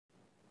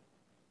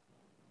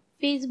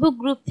Facebook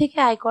group থেকে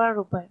আয় করার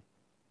উপায়।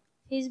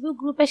 ফেসবুক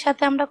গ্রুপের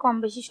সাথে আমরা কম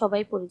বেশি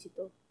সবাই পরিচিত।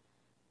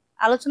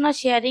 আলোচনা,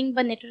 শেয়ারিং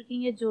বা নেটওয়ার্কিং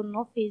এর জন্য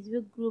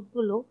ফেসবুক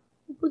গ্রুপগুলো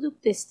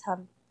উপযুক্ত স্থান।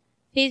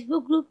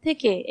 ফেসবুক গ্রুপ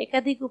থেকে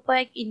একাধিক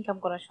উপায়ে ইনকাম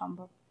করা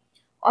সম্ভব।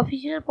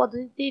 অফিসিয়াল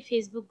পদ্ধতিতে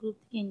ফেসবুক গ্রুপ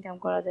থেকে ইনকাম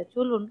করা যায়।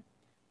 চলুন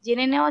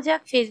জেনে নেওয়া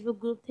যাক ফেসবুক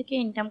গ্রুপ থেকে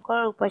ইনকাম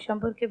করার উপায়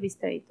সম্পর্কে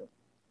বিস্তারিত।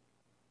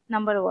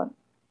 Number 1,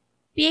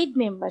 paid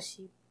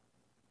membership.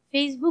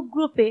 ফেসবুক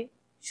গ্রুপে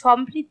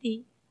সম্প্রতি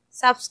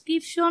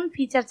সাবস্ক্রিপশন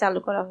ফিচার চালু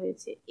করা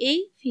হয়েছে। এই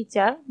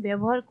ফিচার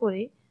ব্যবহার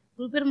করে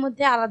গ্রুপের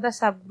মধ্যে আলাদা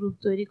সাব গ্রুপ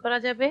তৈরি করা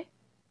যাবে,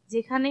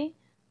 যেখানে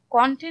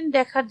কন্টেন্ট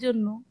দেখার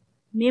জন্য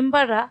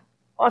মেম্বাররা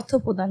অর্থ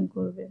প্রদান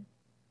করবে।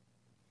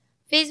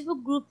 ফেসবুক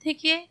গ্রুপ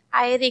থেকে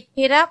আয়ের এক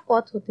সেরা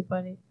পথ হতে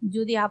পারে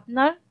যদি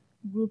আপনার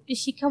গ্রুপটি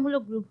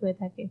শিক্ষামূলক গ্রুপ হয়ে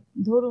থাকে।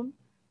 ধরুন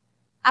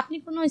আপনি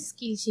কোনো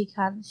স্কিল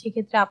শেখান,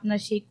 সেক্ষেত্রে আপনার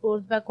সেই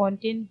কোর্স বা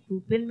কন্টেন্ট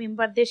গ্রুপের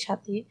মেম্বারদের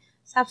সাথে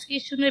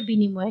সাবস্ক্রিপশনের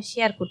বিনিময়ে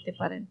শেয়ার করতে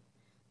পারেন।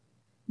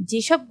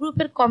 যেসব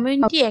গ্রুপের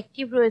কমিউনিটি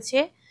অ্যাক্টিভ রয়েছে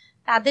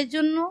তাদের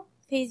জন্য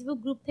ফেসবুক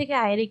গ্রুপ থেকে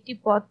আয়ের একটি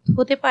পথ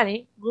হতে পারে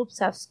গ্রুপ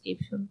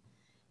সাবস্ক্রিপশন।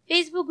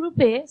 ফেসবুক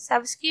গ্রুপে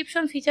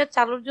সাবস্ক্রিপশন ফিচার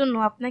চালুর জন্য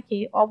আপনাকে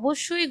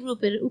অবশ্যই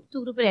উক্ত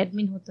গ্রুপের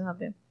অ্যাডমিন হতে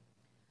হবে।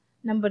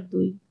 নাম্বার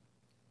 2,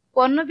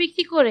 পণ্য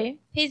বিক্রি করে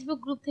ফেসবুক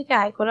গ্রুপ থেকে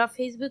আয় করা।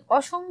 ফেসবুক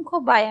অসংখ্য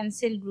বাই অ্যান্ড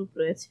সেল গ্রুপ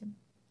রয়েছে।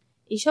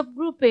 এসব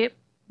গ্রুপে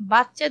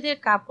বাচ্চাদের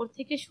কাপড়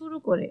থেকে শুরু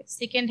করে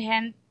সেকেন্ড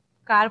হ্যান্ড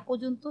কার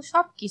পর্যন্ত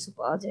সব কিছু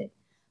পাওয়া যায়।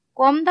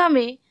 কম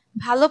দামে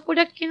ভালো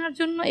প্রোডাক্ট কেনার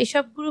জন্য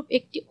এসব গ্রুপ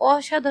একটি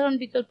অসাধারণ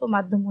বিকল্প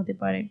মাধ্যম হতে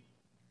পারে।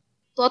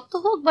 তথ্য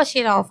হোক বা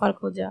সেরা অফার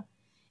খোঁজা,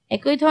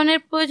 একই ধরনের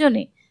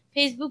প্রয়োজনে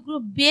ফেসবুক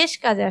গ্রুপ বেশ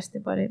কাজে আসতে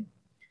পারে।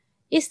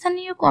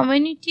 স্থানীয়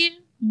কমিউনিটির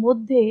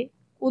মধ্যে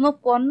কোনো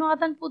পণ্য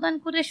আদান প্রদান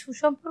করে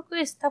সুসম্পর্ক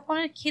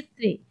স্থাপনের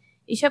ক্ষেত্রে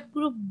এসব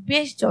গ্রুপ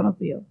বেশ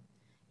জনপ্রিয়।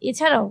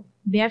 এছাড়াও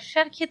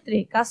ব্যবসার ক্ষেত্রে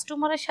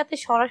কাস্টমারের সাথে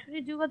সরাসরি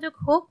যোগাযোগ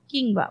হোক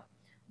কিংবা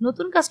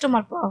নতুন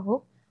কাস্টমার পাওয়া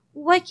হোক,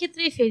 উভয়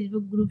ক্ষেত্রেই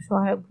ফেসবুক গ্রুপ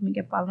সহায়ক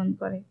ভূমিকা পালন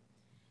করে।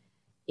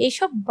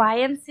 এইসব বাই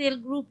অ্যান্ড সেল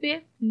গ্রুপে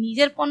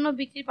নিজের পণ্য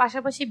বিক্রির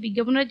পাশাপাশি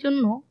বিজ্ঞাপনের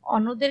জন্য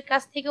অন্যদের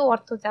কাছ থেকেও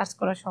অর্থ চার্জ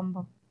করা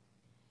সম্ভব।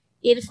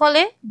 এর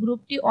ফলে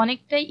গ্রুপটি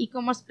অনেকটাই ই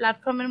কমার্স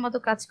প্ল্যাটফর্মের মতো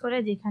কাজ করে,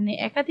 যেখানে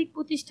একাধিক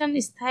প্রতিষ্ঠান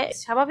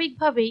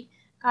স্বাভাবিকভাবেই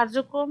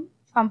কার্যক্রম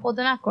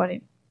সম্পাদনা করে।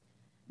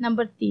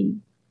 নাম্বার 3,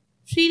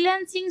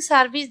 ফ্রিল্যান্সিং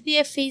সার্ভিস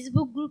দিয়ে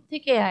ফেসবুক গ্রুপ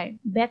থেকে আয়।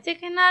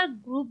 বেচাকেনার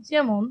গ্রুপ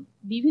যেমন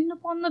বিভিন্ন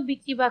পণ্য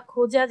বিক্রি বা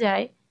খোঁজা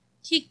যায়,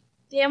 ঠিক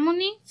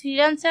তেমনি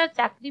ফ্রিল্যান্সার,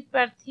 চাকরি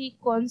প্রার্থী,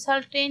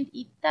 কনসালটেন্ট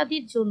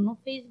ইত্যাদির জন্য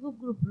ফেসবুক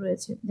গ্রুপ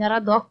রয়েছে। যারা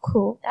দক্ষ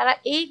তারা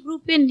এই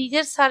গ্রুপে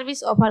নিজের সার্ভিস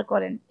অফার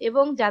করেন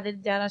এবং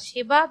যারা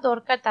সেবা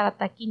দরকার তারা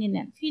তা কিনে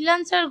নেন।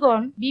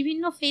 ফ্রিল্যান্সারগণ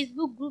বিভিন্ন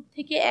ফেসবুক গ্রুপ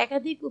থেকে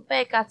একাধিক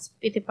উপায়ে কাজ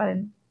পেতে পারেন।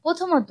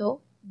 প্রথমত,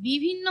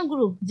 বিভিন্ন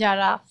গ্রুপ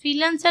যারা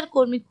ফ্রিল্যান্সার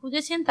কর্মী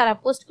খুঁজেছেন তারা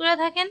পোস্ট করে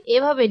থাকেন।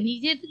 এভাবে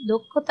নিজের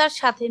দক্ষতার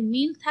সাথে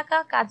মিল থাকা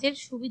কাজের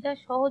সুবিধা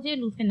সহজে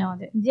লুফে নেওয়া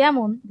যায়।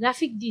 যেমন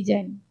গ্রাফিক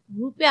ডিজাইন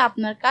গ্রুপে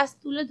আপনার কাজ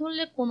তুলে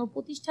ধরলে কোনো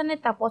প্রতিষ্ঠানে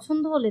তা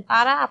পছন্দ হলে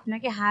তারা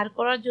আপনাকে হায়ার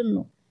করার জন্য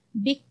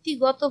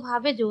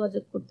ব্যক্তিগতভাবে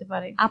যোগাযোগ করতে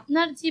পারে।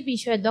 আপনার যে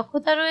বিষয়ে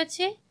দক্ষতা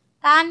রয়েছে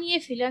তা নিয়ে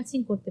ফ্রিল্যান্সিং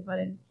করতে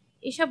পারেন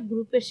এসব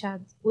গ্রুপের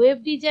সাহায্যে। Web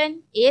design,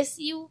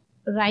 SU,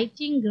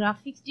 writing,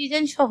 graphics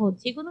design সহ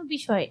যে কোনো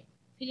বিষয়ে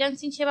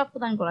ফ্রিল্যান্সিং সেবা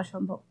প্রদান করা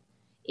সম্ভব।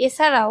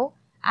 এছাড়াও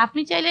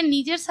আপনি চাইলে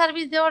নিজের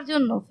সার্ভিস দেওয়ার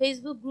জন্য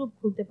ফেসবুক গ্রুপ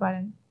খুলতে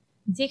পারেন,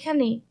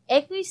 যেখানে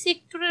একই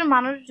সেক্টরের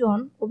মানুষজন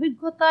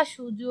অভিজ্ঞতা,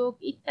 সুযোগ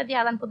ইত্যাদি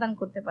আদান প্রদান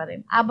করতে পারেন।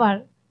 আবার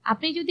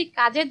আপনি যদি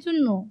কাজের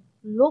জন্য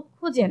লোক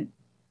খোঁজেন,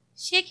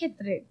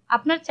 সেক্ষেত্রে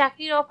আপনার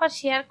চাকরির অফার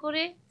শেয়ার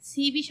করে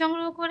সিভি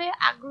সংগ্রহ করে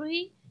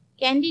আগ্রহী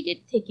ক্যান্ডিডেট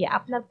থেকে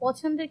আপনার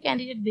পছন্দের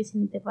ক্যান্ডিডেট বেছে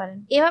নিতে পারেন।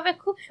 এভাবে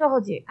খুব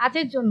সহজে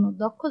কাজের জন্য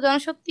দক্ষ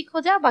জনশক্তি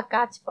খোঁজা বা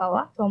কাজ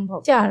পাওয়া সম্ভব।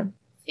 4,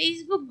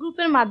 ফেসবুক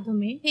গ্রুপের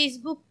মাধ্যমে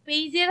ফেসবুক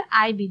পেজের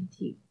আয়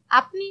বৃদ্ধি।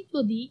 আপনি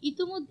যদি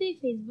ইতিমধ্যেই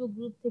ফেসবুক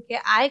গ্রুপ থেকে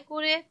আয়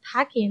করে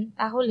থাকেন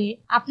তাহলে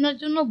আপনার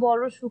জন্য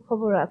বড়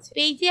সুখবর আছে।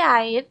 পেজে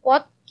আয়ের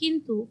পথ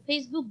কিন্তু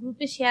ফেসবুক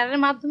গ্রুপে শেয়ারের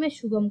মাধ্যমে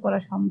সুগম করা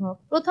সম্ভব।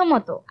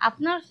 প্রথমত,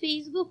 আপনার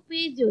ফেসবুক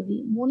পেজ যদি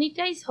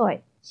মনিটাইজ হয়,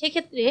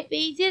 সেক্ষেত্রে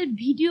পেজের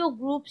ভিডিও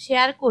গ্রুপ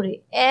শেয়ার করে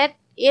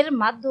এর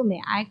মাধ্যমে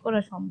আয়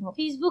করা সম্ভব।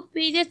 ফেসবুক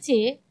পেজের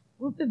চেয়ে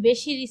গ্রুপে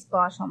বেশি রিচ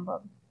পাওয়া সম্ভব।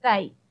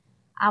 তাই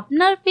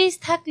আপনার পেজ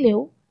থাকলেও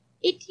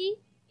এটি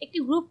একটি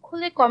গ্রুপ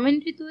খুলে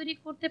কমিউনিটি তৈরি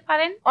করতে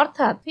পারেন।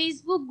 অর্থাৎ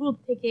ফেসবুক গ্রুপ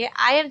থেকে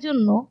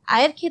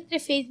আয়ের ক্ষেত্রে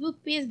ফেসবুক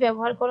পেজ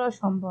ব্যবহার করা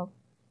সম্ভব।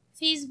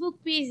 ফেসবুক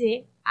পেজে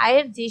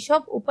আয়ের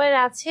যেসব উপায়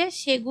আছে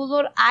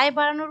সেগুলোর আয়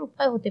বাড়ানোর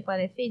উপায় হতে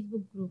পারে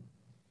ফেসবুক গ্রুপ।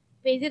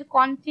 পেজের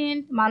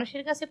কন্টেন্ট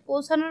মানুষের কাছে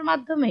পৌঁছানোর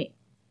মাধ্যমে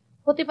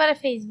হতে পারে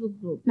Facebook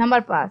group.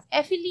 Number 5,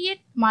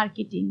 affiliate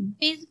marketing.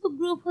 Facebook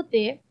group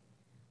হতে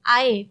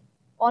আয়ের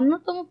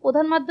অন্যতম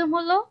প্রধান মাধ্যম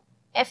হলো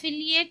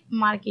অ্যাফিলিয়েট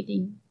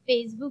মার্কেটিং।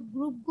 ফেসবুক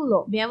গ্রুপগুলো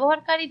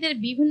ব্যবহারকারীদের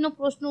বিভিন্ন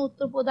প্রশ্ন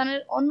উত্তর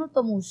প্রদানের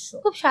অন্যতম উৎস।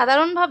 খুব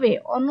সাধারণভাবে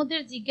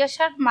অন্যদের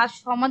জিজ্ঞাসার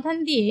সমাধান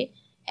দিয়ে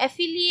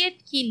অ্যাফিলিয়েট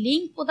কি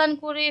লিংক প্রদান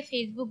করে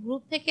ফেসবুক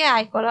গ্রুপ থেকে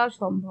আয় করা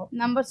সম্ভব।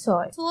 Number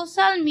 6,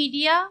 social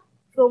media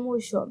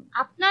promotion.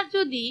 আপনার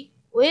যদি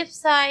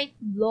ওয়েবসাইট,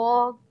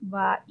 ব্লগ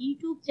বা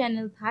ইউটিউব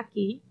চ্যানেল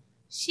থাকে,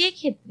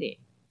 সেক্ষেত্রে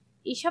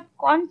এসব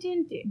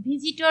কন্টেন্টে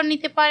ভিজিটর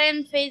নিতে পারেন।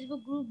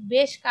 ফেসবুক গ্রুপ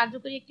বেশ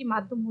কার্যকরী একটি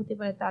মাধ্যম হতে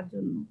পারে তার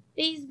জন্য।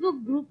 ফেসবুক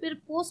গ্রুপের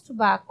পোস্ট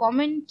বা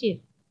কমেন্টের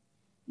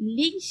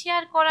লিঙ্ক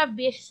শেয়ার করা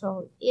বেশ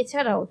সহজ।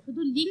 এছাড়াও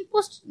শুধু লিঙ্ক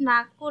পোস্ট না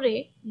করে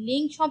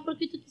লিঙ্ক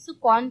সম্পর্কিত কিছু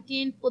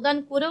কন্টেন্ট প্রদান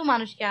করেও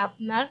মানুষকে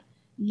আপনার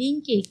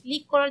লিঙ্কে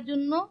ক্লিক করার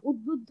জন্য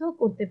উদ্বুদ্ধ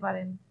করতে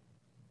পারেন।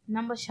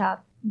 নাম্বার 7,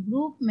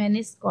 গ্রুপ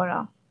ম্যানেজ করা।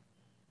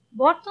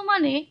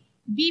 বর্তমানে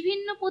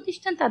বিভিন্ন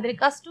প্রতিষ্ঠান তাদের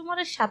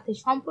কাস্টমারের সাথে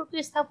সম্পর্ক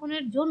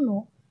স্থাপনের জন্য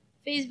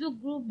ফেসবুক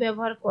গ্রুপ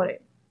ব্যবহার করে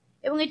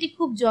এবং এটি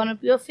খুব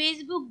জনপ্রিয়।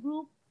 ফেসবুক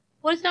গ্রুপ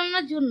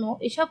পরিচালনার জন্য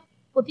এসব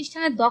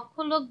প্রতিষ্ঠানের দক্ষ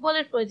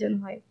লোকবলের প্রয়োজন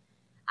হয়।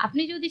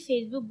 আপনি যদি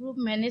ফেসবুক গ্রুপ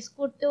ম্যানেজ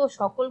করতে ও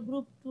সকল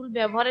গ্রুপ টুল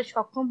ব্যবহারে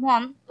সক্ষম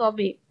হন,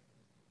 তবে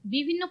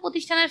বিভিন্ন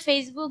প্রতিষ্ঠানের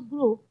ফেসবুক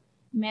গ্রুপ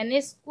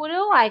ম্যানেজ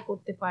করেও আয়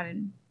করতে পারেন।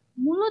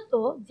 মূলত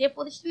যে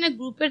প্রতিষ্ঠানের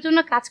গ্রুপের জন্য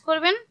কাজ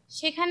করবেন,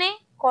 সেখানে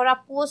করা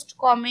পোস্ট,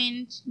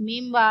 কমেন্ট,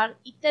 মেম্বার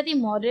ইত্যাদি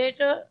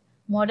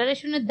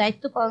মডারেশনের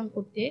দায়িত্ব পালন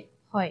করতে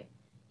হয়।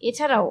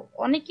 এছাড়াও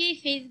অনেকেই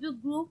ফেসবুক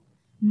গ্রুপ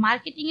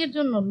মার্কেটিংয়ের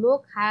জন্য লোক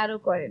হায়ারও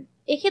করেন।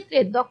 এক্ষেত্রে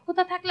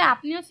দক্ষতা থাকলে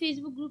আপনিও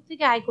ফেসবুক গ্রুপ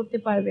থেকে আয় করতে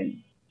পারবেন।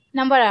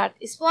 নাম্বার 8,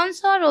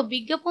 স্পন্সর ও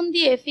বিজ্ঞাপন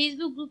দিয়ে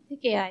ফেসবুক গ্রুপ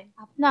থেকে আয়।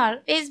 আপনার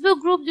ফেসবুক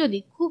গ্রুপ যদি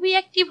খুবই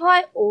অ্যাক্টিভ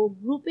হয় ও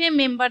গ্রুপে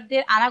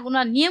মেম্বারদের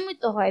আনাগোনা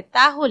নিয়মিত হয়,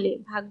 তাহলে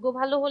ভাগ্য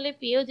ভালো হলে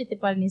পেয়েও যেতে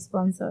পারেন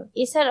স্পন্সর।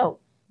 এছাড়াও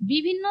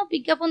বিভিন্ন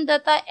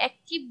বিজ্ঞাপনদাতা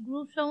অ্যাক্টিভ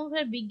গ্রুপ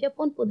সমূহের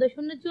বিজ্ঞাপন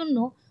প্রদর্শনের জন্য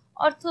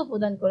অর্থ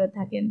প্রদান করে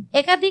থাকেন।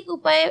 একাধিক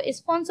উপায়ে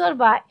স্পন্সর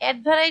বা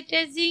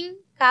অ্যাডভার্টাইজিং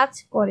কাজ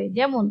করে,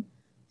 যেমন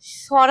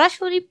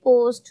সরাসরি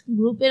পোস্ট,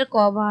 গ্রুপের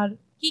কভার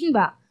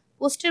কিংবা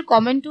পোস্টের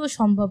কমেন্টও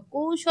সম্ভব।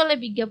 কৌশলে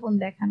বিজ্ঞাপন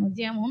দেখানো,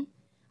 যেমন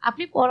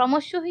আপনি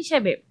পরামর্শ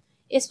হিসেবে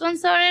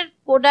স্পন্সরের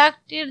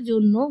প্রোডাক্টের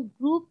জন্য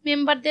গ্রুপ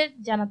মেম্বারদের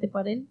জানাতে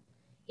পারেন।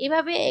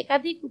 এভাবে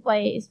একাধিক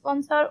উপায়ে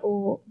স্পন্সর ও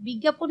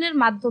বিজ্ঞাপনের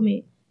মাধ্যমে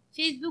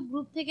ফেসবুক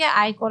গ্রুপ থেকে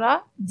আয় করা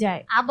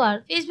যায়। আবার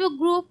ফেসবুক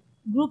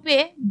গ্রুপে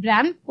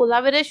ব্র্যান্ড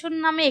কোলাবোরেশন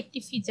নামে একটি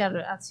ফিচার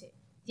আছে,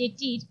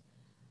 যেটির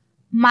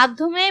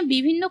মাধ্যমে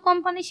বিভিন্ন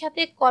কোম্পানির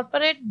সাথে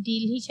কর্পোরেট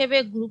ডিল হিসেবে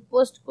গ্রুপ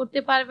পোস্ট করতে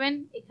পারবেন।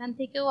 এখান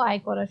থেকেও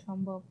আয় করা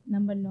সম্ভব।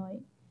 নাম্বার 9,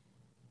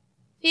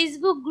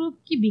 ফেসবুক গ্রুপ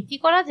কি বিক্রি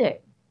করা যায়?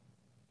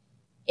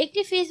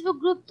 একটি ফেসবুক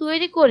গ্রুপ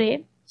তৈরি করে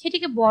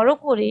সেটিকে বড়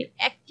করে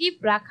অ্যাক্টিভ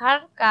রাখার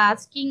কাজ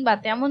কিংবা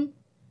তেমন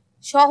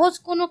সহজ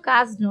কোনো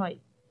কাজ নয়।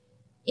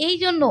 এই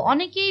জন্য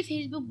অনেকেই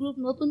ফেসবুক গ্রুপ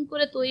নতুন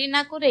করে তৈরি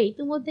না করে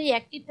ইতিমধ্যেই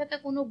অ্যাক্টিভ থাকা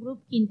কোনো গ্রুপ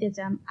কিনতে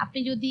চান। আপনি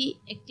যদি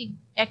একটি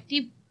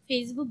অ্যাক্টিভ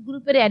ফেসবুক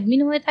গ্রুপের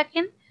অ্যাডমিন হয়ে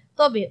থাকেন,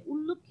 তবে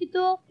উল্লেখিত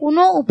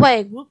কোনো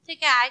উপায়ে গ্রুপ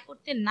থেকে আয়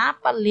করতে না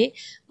পারলে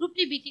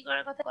গ্রুপটি বিক্রি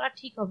করার কথা করা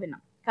ঠিক হবে না,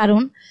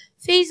 কারণ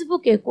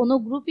ফেসবুকে কোনো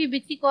গ্রুপই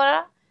বিক্রি করা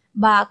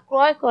বা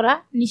ক্রয় করা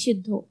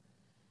নিষিদ্ধ।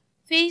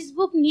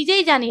 ফেসবুক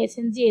নিজেই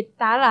জানিয়েছেন যে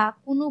তারা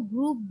কোনো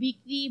গ্রুপ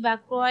বিক্রি বা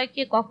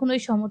ক্রয়কে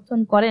কখনোই সমর্থন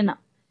করে না।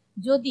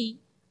 যদি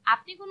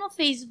আপনি কোনো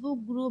ফেসবুক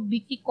গ্রুপ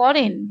বিক্রি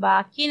করেন বা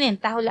কেনেন,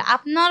 তাহলে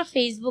আপনার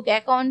ফেসবুক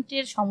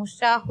অ্যাকাউন্টের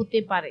সমস্যা হতে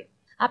পারে।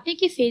 আপনি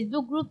কি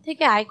ফেসবুক গ্রুপ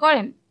থেকে আয়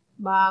করেন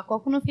বা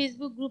কখনো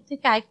ফেসবুক গ্রুপ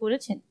থেকে আয়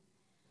করেছেন?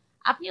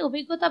 আপনি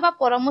অভিজ্ঞতা বা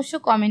পরামর্শ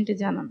কমেন্টে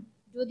জানান।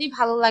 যদি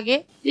ভালো লাগে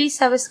প্লিজ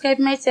সাবস্ক্রাইব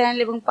মাই চ্যানেল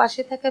এবং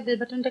পাশে থাকা বেল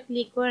বাটনটা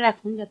ক্লিক করে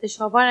রাখুন, যাতে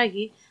সবার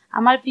আগে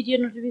আমার ভিডিও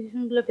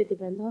নোটিফিকেশনগুলো পেতে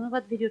পারেন।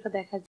 ধন্যবাদ ভিডিওটা দেখার জন্য।